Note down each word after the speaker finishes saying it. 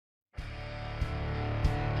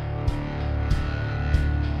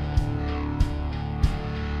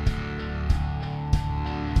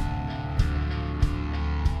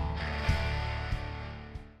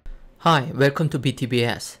Hi, welcome to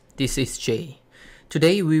BTBS. This is Jay.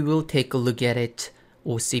 Today we will take a look at it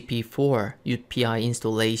OCP4 UPI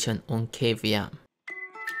installation on KVM.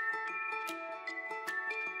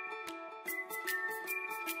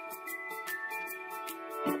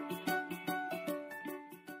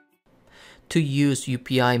 To use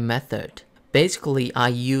UPI method, basically I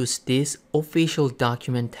use this official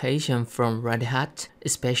documentation from Red Hat,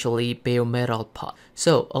 especially bare metal part.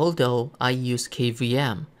 So although I use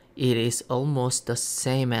KVM, it is almost the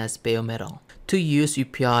same as bare metal. To use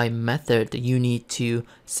UPI method, you need to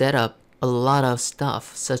set up a lot of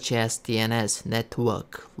stuff such as DNS,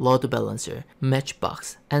 network, load balancer,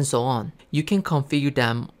 matchbox, and so on. You can configure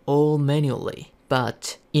them all manually.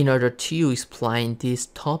 But in order to explain this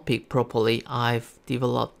topic properly, I've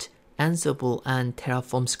developed Ansible and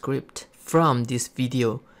Terraform script. From this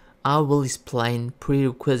video, I will explain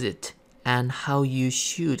prerequisite and how you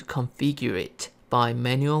should configure it by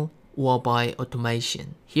manual or by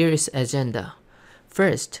automation. Here is agenda.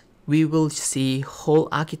 First, we will see whole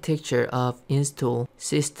architecture of install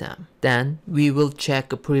system. Then we will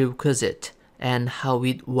check a prerequisite and how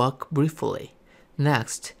it works briefly.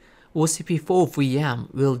 Next, OCP4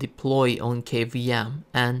 VM will deploy on KVM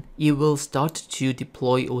and it will start to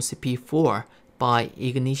deploy OCP4 by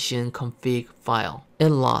ignition config file.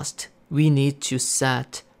 And last, we need to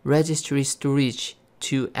set registry storage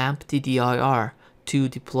to empty_dir to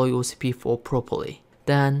deploy OCP4 properly.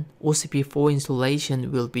 Then OCP4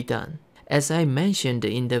 installation will be done. As I mentioned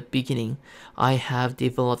in the beginning, I have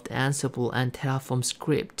developed Ansible and Terraform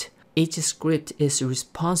script. Each script is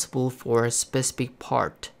responsible for a specific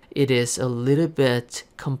part. It is a little bit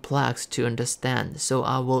complex to understand, so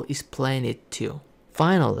I will explain it too.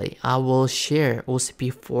 Finally, I will share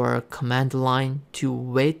OCP4 command line to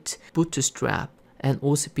wait bootstrap and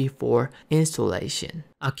OCP4 installation.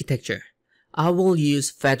 Architecture. I will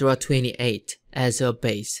use Fedora 28 as a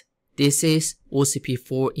base. This is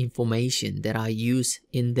OCP4 information that I use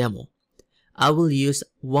in demo. I will use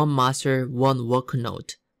one master, one worker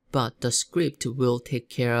node, but the script will take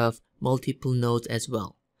care of multiple nodes as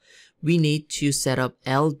well. We need to set up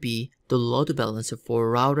LB, the load balancer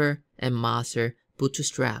for router and master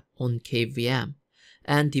bootstrap on KVM,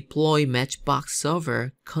 and deploy matchbox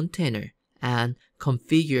server container and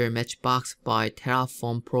configure matchbox by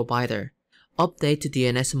Terraform provider. Update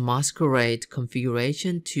DNS masquerade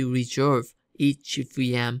configuration to reserve each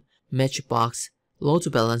VM, matchbox,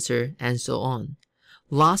 load balancer, and so on.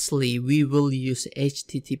 Lastly, we will use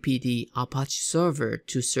HTTPD Apache server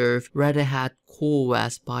to serve Red Hat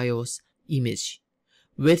CoreOS BIOS image.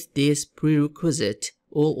 With this prerequisite,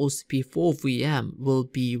 all OCP4 VM will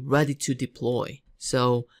be ready to deploy.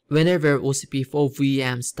 So whenever OCP4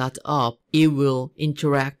 VM starts up, it will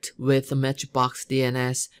interact with the matchbox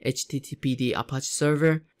DNS HTTPD Apache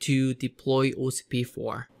server to deploy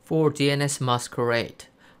OCP4. For DNS masquerade,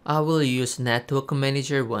 I will use Network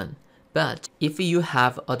Manager 1. But if you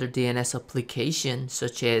have other DNS applications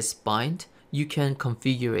such as Bind, you can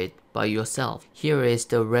configure it by yourself. Here is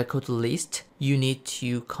the record list you need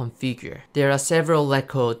to configure. There are several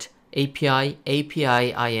records: API,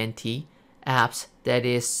 API-INT, apps, that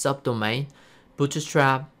is subdomain,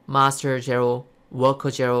 bootstrap, master 0,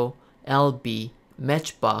 worker 0, LB,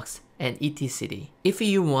 matchbox, and etc. If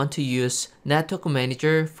you want to use Network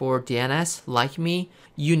Manager for DNS like me,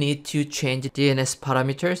 you need to change DNS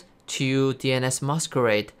parameters to DNS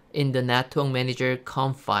masquerade in the Network Manager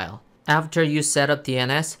conf file. After you set up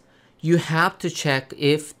DNS, you have to check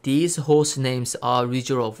if these host names are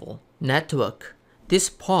resolvable. Network. This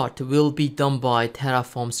part will be done by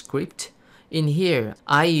Terraform script. In here,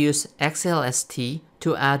 I use XLST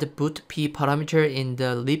to add boot P parameter in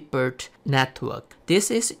the libvirt network.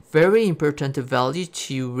 This is very important value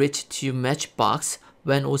to reach to matchbox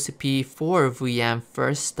when OCP4 VM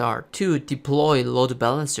first start. To deploy load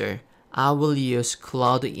balancer, I will use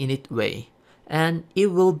cloud-init way, and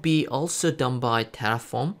it will be also done by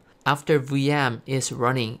Terraform. After VM is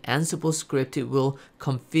running, Ansible script will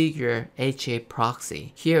configure HA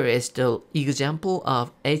proxy. Here is the example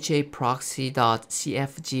of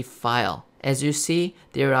haproxy.cfg file. As you see,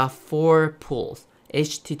 there are 4 pools: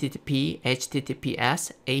 HTTP,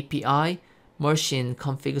 HTTPS, API, machine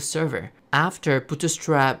config server. After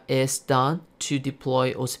bootstrap is done to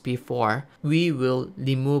deploy OCP4, we will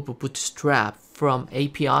remove bootstrap from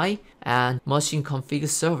API and machine config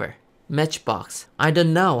server. Matchbox. I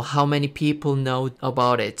don't know how many people know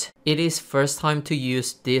about it. It is first time to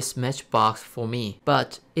use this Matchbox for me,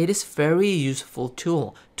 but it is very useful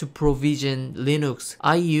tool to provision Linux.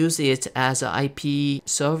 I use it as an IP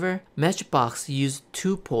server. Matchbox use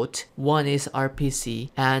two ports. One is RPC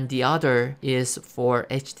and the other is for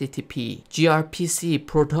HTTP. gRPC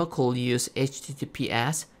protocol use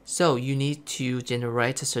HTTPS. So you need to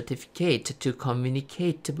generate a certificate to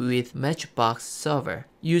communicate with Matchbox server.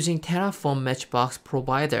 Using Terraform Matchbox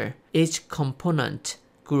provider, each component,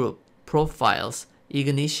 group, profiles,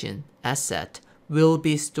 ignition, asset will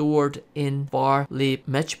be stored in var lib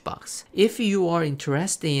matchbox. If you are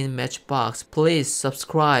interested in Matchbox, please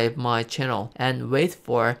subscribe my channel and wait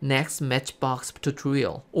for next Matchbox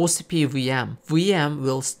tutorial. OCP VM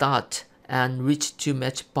will start and reach to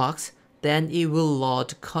Matchbox. Then it will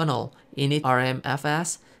load kernel init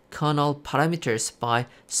rmfs kernel parameters by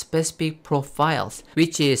specific profiles,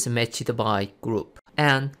 which is matched by group.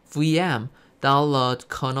 And VM download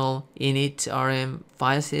kernel init rm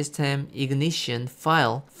file system ignition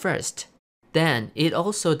file first. Then it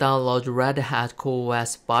also downloads Red Hat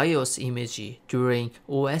CoreOS BIOS image during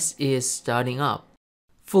OS is starting up.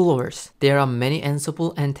 Followers. There are many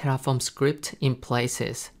Ansible and Terraform scripts in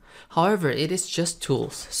places. However, it is just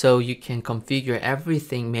tools, so you can configure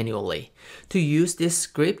everything manually. To use this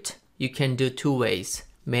script, you can do two ways,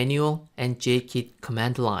 manual and Jkit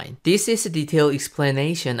command line. This is a detailed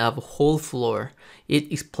explanation of whole flow.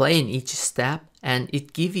 It explains each step and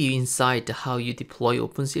it gives you insight how you deploy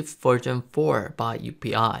OpenShift version 4 by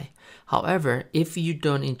UPI. However, if you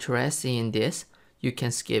don't interested in this, you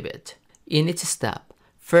can skip it. In each step,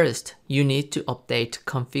 first, you need to update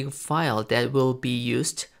config file that will be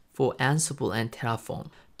used for Ansible and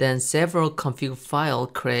Terraform. Then several config files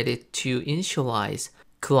created to initialize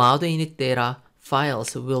cloud-init data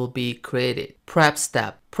files will be created. Prep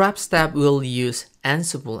step. Prep step will use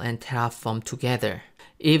Ansible and Terraform together.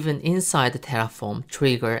 Even inside the Terraform,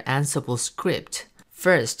 trigger Ansible script.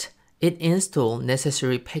 First, it install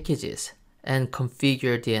necessary packages and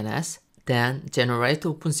configure DNS. Then generate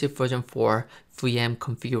OpenShift version 4 VM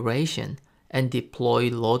configuration and deploy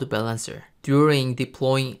load balancer. During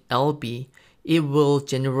deploying LB, it will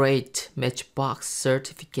generate Matchbox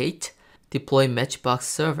certificate, deploy Matchbox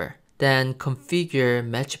server, then configure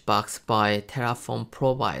Matchbox by Terraform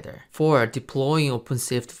provider. For deploying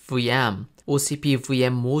OpenShift VM, OCP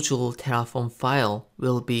VM module Terraform file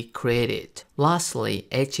will be created. Lastly,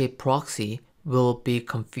 HA proxy will be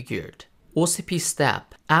configured. OCP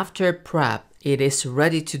step. After prep, it is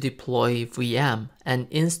ready to deploy VM and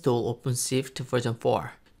install OpenShift version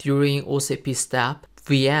 4. During OCP step,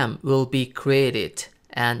 VM will be created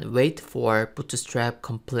and wait for bootstrap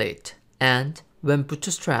complete. And when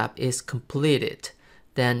bootstrap is completed,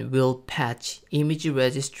 then we'll patch image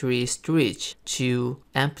registry storage to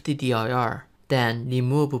empty dir. Then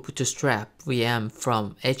remove bootstrap VM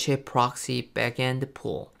from HA proxy backend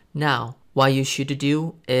pool. Now, what you should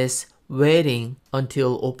do is waiting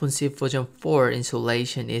until OpenShift version 4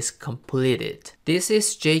 installation is completed. This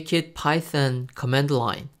is Jkit Python command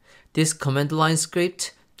line. This command line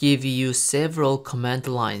script gives you several command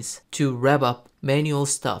lines to wrap up manual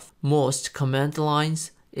stuff. Most command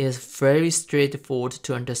lines is very straightforward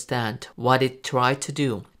to understand what it tries to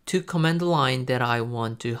do. Two command lines that I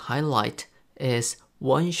want to highlight is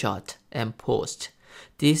one shot and post.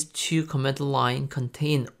 These two command lines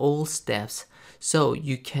contain all steps, so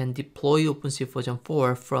you can deploy OpenShift version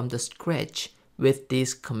 4 from the scratch with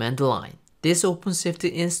this command line. This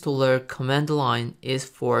OpenShift installer command line is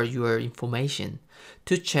for your information.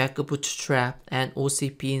 To check bootstrap and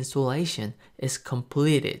OCP installation is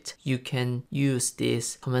completed, you can use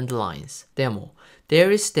these command lines. Demo. There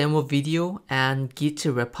is demo video and Git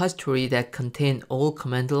repository that contain all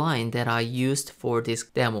command lines that I used for this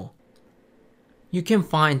demo. You can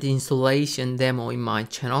find the installation demo in my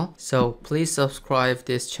channel, so please subscribe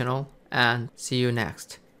this channel and see you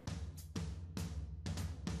next.